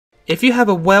If you have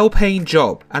a well-paying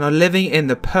job and are living in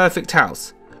the perfect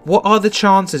house, what are the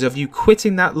chances of you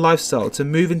quitting that lifestyle to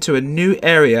move into a new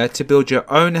area to build your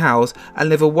own house and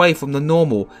live away from the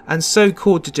normal and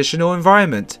so-called traditional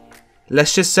environment?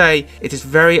 Let's just say it is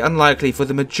very unlikely for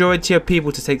the majority of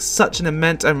people to take such an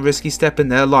immense and risky step in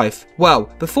their life. Well,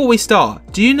 before we start,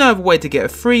 do you know of a way to get a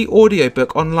free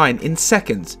audiobook online in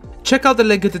seconds? Check out the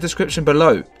link in the description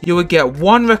below. You will get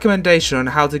one recommendation on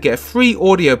how to get a free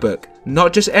audiobook.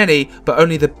 Not just any, but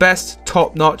only the best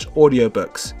top-notch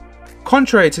audiobooks.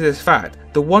 Contrary to this fact,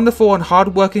 the wonderful and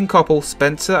hard-working couple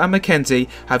Spencer and Mackenzie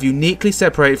have uniquely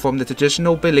separated from the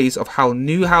traditional beliefs of how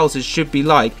new houses should be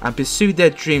like and pursued their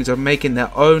dreams of making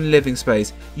their own living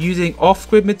space using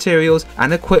off-grid materials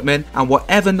and equipment and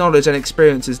whatever knowledge and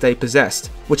experiences they possessed,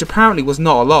 which apparently was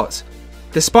not a lot.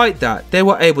 Despite that, they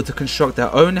were able to construct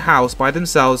their own house by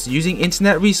themselves using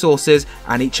internet resources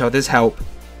and each other's help.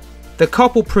 The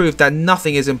couple proved that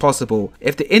nothing is impossible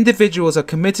if the individuals are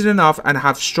committed enough and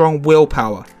have strong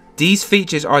willpower. These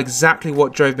features are exactly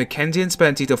what drove Mackenzie and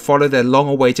Spencer to follow their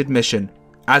long-awaited mission.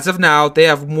 As of now, they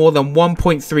have more than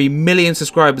 1.3 million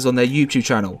subscribers on their YouTube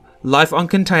channel. Life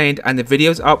Uncontained and the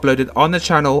videos uploaded on the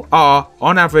channel are,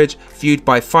 on average, viewed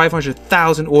by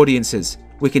 500,000 audiences.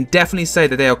 We can definitely say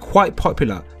that they are quite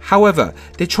popular. However,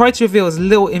 they try to reveal as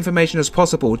little information as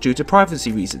possible due to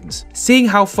privacy reasons. Seeing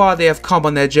how far they have come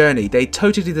on their journey, they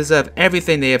totally deserve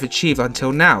everything they have achieved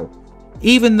until now.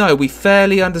 Even though we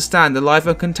fairly understand the Life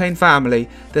Uncontained family,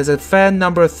 there's a fair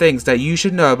number of things that you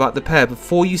should know about the pair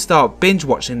before you start binge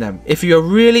watching them. If you are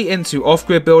really into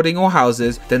off-grid building or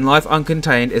houses, then Life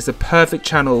Uncontained is the perfect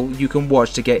channel you can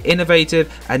watch to get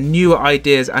innovative and newer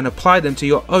ideas and apply them to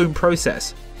your own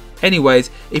process. Anyways,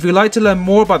 if you'd like to learn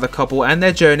more about the couple and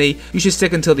their journey, you should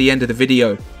stick until the end of the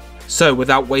video. So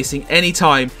without wasting any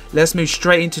time, let's move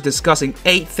straight into discussing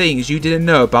 8 things you didn't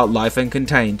know about Life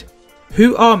Uncontained.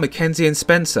 Who are Mackenzie and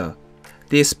Spencer?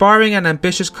 The aspiring and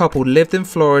ambitious couple lived in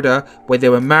Florida where they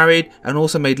were married and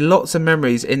also made lots of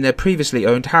memories in their previously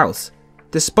owned house.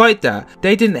 Despite that,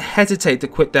 they didn't hesitate to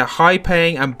quit their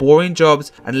high-paying and boring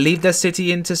jobs and leave their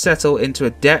city to settle into a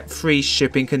debt-free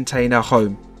shipping container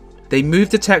home. They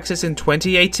moved to Texas in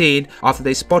 2018 after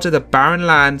they spotted a barren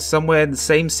land somewhere in the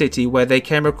same city where they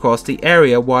came across the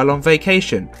area while on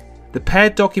vacation. The pair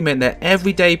document their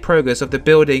everyday progress of the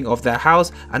building of their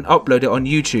house and upload it on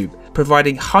YouTube,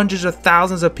 providing hundreds of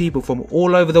thousands of people from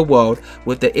all over the world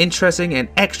with the interesting and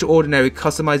extraordinary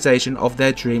customization of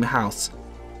their dream house.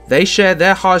 They share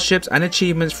their hardships and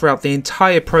achievements throughout the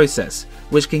entire process,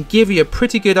 which can give you a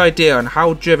pretty good idea on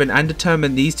how driven and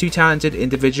determined these two talented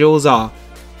individuals are.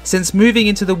 Since moving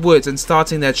into the woods and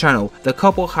starting their channel, the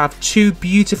couple have 2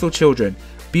 beautiful children,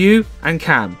 Beau and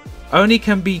Cam. Only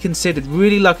can be considered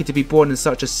really lucky to be born in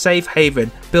such a safe haven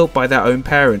built by their own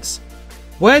parents.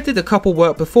 Where did the couple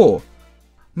work before?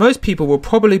 Most people will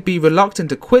probably be reluctant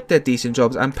to quit their decent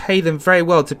jobs and pay them very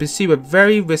well to pursue a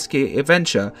very risky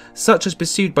adventure such as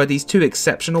pursued by these two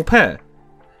exceptional pair.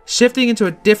 Shifting into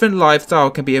a different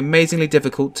lifestyle can be amazingly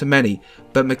difficult to many,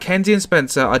 but Mackenzie and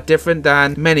Spencer are different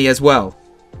than many as well.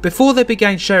 Before they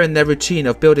began sharing their routine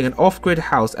of building an off-grid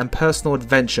house and personal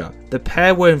adventure, the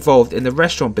pair were involved in the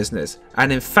restaurant business,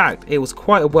 and in fact it was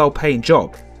quite a well-paying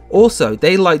job. Also,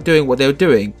 they liked doing what they were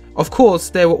doing. Of course,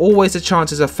 there were always the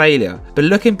chances of failure, but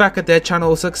looking back at their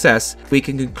channel success, we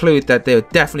can conclude that they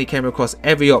definitely came across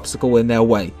every obstacle in their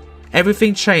way.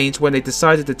 Everything changed when they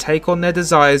decided to take on their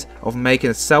desires of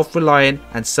making a self-reliant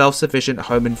and self-sufficient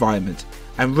home environment,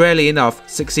 and rarely enough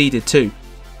succeeded too.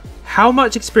 How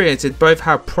much experience did both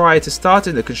have prior to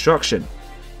starting the construction?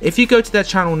 If you go to their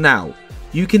channel now,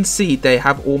 you can see they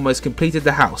have almost completed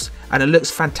the house and it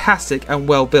looks fantastic and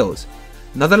well built.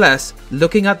 Nonetheless,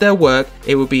 looking at their work,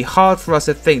 it would be hard for us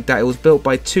to think that it was built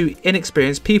by 2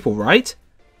 inexperienced people, right?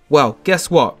 Well, guess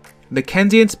what?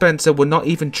 Mackenzie and Spencer were not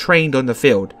even trained on the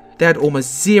field. They had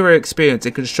almost zero experience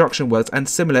in construction works and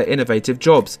similar innovative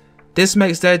jobs. This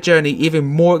makes their journey even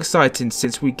more exciting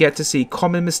since we get to see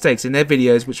common mistakes in their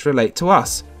videos which relate to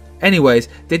us. Anyways,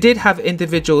 they did have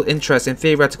individual interest and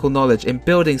theoretical knowledge in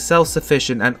building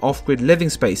self-sufficient and off-grid living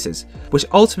spaces, which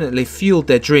ultimately fueled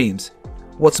their dreams.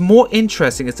 What's more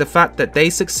interesting is the fact that they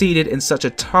succeeded in such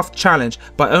a tough challenge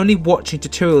by only watching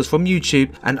tutorials from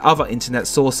YouTube and other internet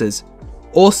sources.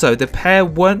 Also, the pair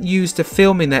weren't used to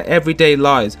filming their everyday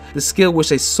lives, the skill which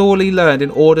they sorely learned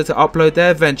in order to upload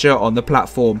their adventure on the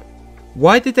platform.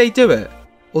 Why did they do it?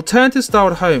 Alternative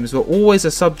styled homes were always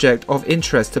a subject of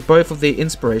interest to both of the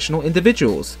inspirational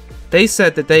individuals. They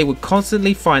said that they would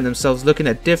constantly find themselves looking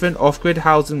at different off-grid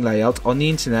housing layouts on the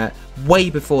internet way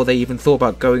before they even thought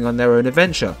about going on their own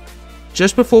adventure.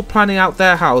 Just before planning out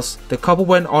their house, the couple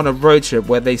went on a road trip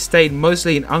where they stayed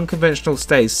mostly in unconventional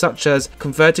stays such as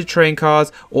converted train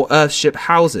cars or Earthship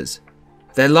houses.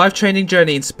 Their life-changing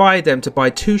journey inspired them to buy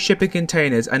 2 shipping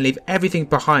containers and leave everything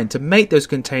behind to make those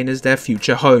containers their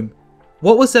future home.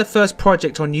 What was their first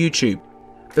project on YouTube?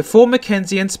 Before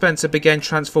Mackenzie and Spencer began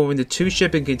transforming the 2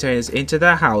 shipping containers into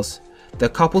their house, the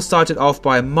couple started off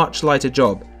by a much lighter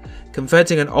job,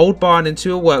 converting an old barn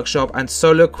into a workshop and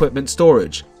solar equipment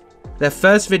storage. Their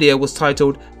first video was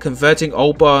titled Converting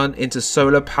Old Barn into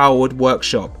Solar Powered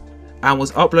Workshop and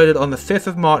was uploaded on the 5th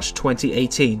of March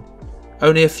 2018.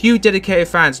 Only a few dedicated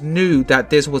fans knew that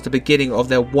this was the beginning of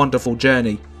their wonderful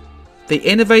journey. The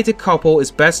innovative couple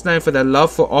is best known for their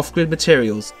love for off-grid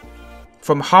materials,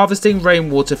 from harvesting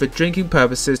rainwater for drinking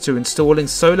purposes to installing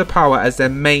solar power as their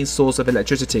main source of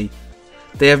electricity.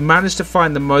 They have managed to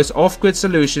find the most off-grid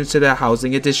solutions to their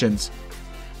housing additions.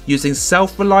 Using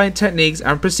self-reliant techniques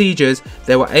and procedures,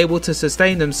 they were able to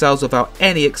sustain themselves without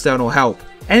any external help.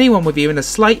 Anyone with even a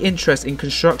slight interest in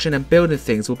construction and building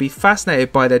things will be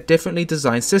fascinated by their differently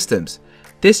designed systems.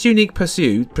 This unique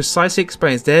pursuit precisely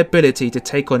explains their ability to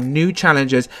take on new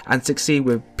challenges and succeed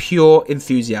with pure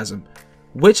enthusiasm.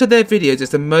 Which of their videos is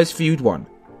the most viewed one?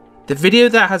 The video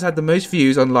that has had the most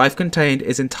views on Life Contained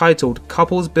is entitled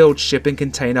Couples Build Shipping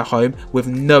Container Home with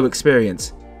No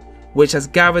Experience, which has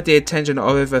gathered the attention of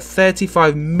over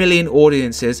 35 million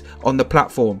audiences on the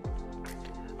platform.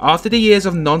 After the years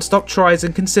of non-stop tries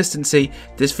and consistency,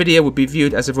 this video would be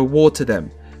viewed as a reward to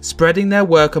them, spreading their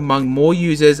work among more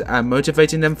users and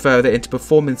motivating them further into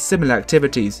performing similar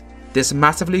activities. This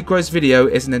massively grossed video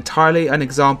is entirely an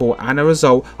example and a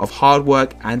result of hard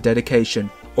work and dedication.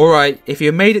 Alright, if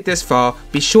you made it this far,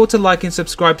 be sure to like and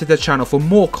subscribe to the channel for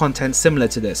more content similar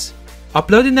to this.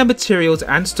 Uploading their materials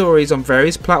and stories on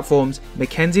various platforms,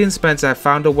 Mackenzie and Spencer have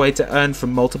found a way to earn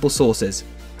from multiple sources.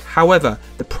 However,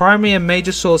 the primary and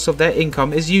major source of their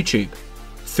income is YouTube.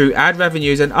 Through ad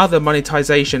revenues and other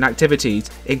monetization activities,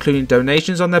 including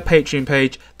donations on their Patreon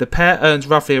page, the pair earns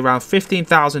roughly around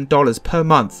 $15,000 per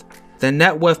month. Their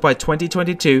net worth by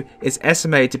 2022 is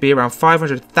estimated to be around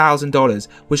 $500,000,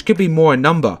 which could be more in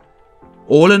number.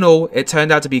 All in all, it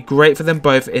turned out to be great for them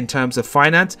both in terms of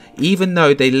finance, even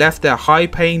though they left their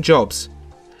high-paying jobs.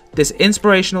 This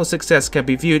inspirational success can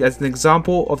be viewed as an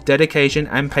example of dedication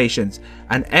and patience,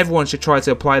 and everyone should try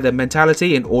to apply their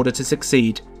mentality in order to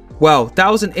succeed. Well, that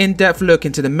was an in-depth look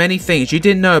into the many things you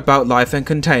didn't know about Life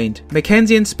Uncontained.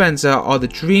 Mackenzie and Spencer are the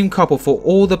dream couple for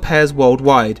all the pairs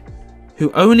worldwide,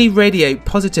 who only radiate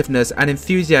positiveness and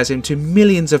enthusiasm to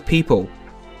millions of people.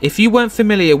 If you weren't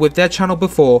familiar with their channel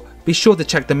before, be sure to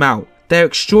check them out. Their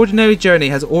extraordinary journey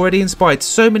has already inspired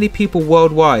so many people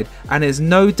worldwide, and there's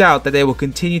no doubt that they will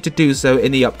continue to do so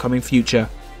in the upcoming future.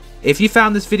 If you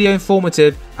found this video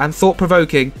informative and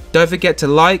thought-provoking, don't forget to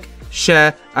like,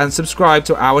 share and subscribe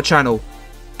to our channel.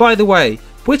 By the way,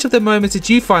 which of the moments did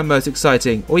you find most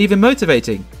exciting or even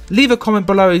motivating? Leave a comment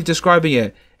below describing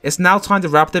it. It's now time to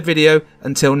wrap the video.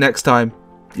 Until next time.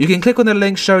 You can click on the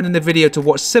link shown in the video to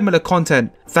watch similar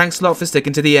content. Thanks a lot for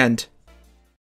sticking to the end.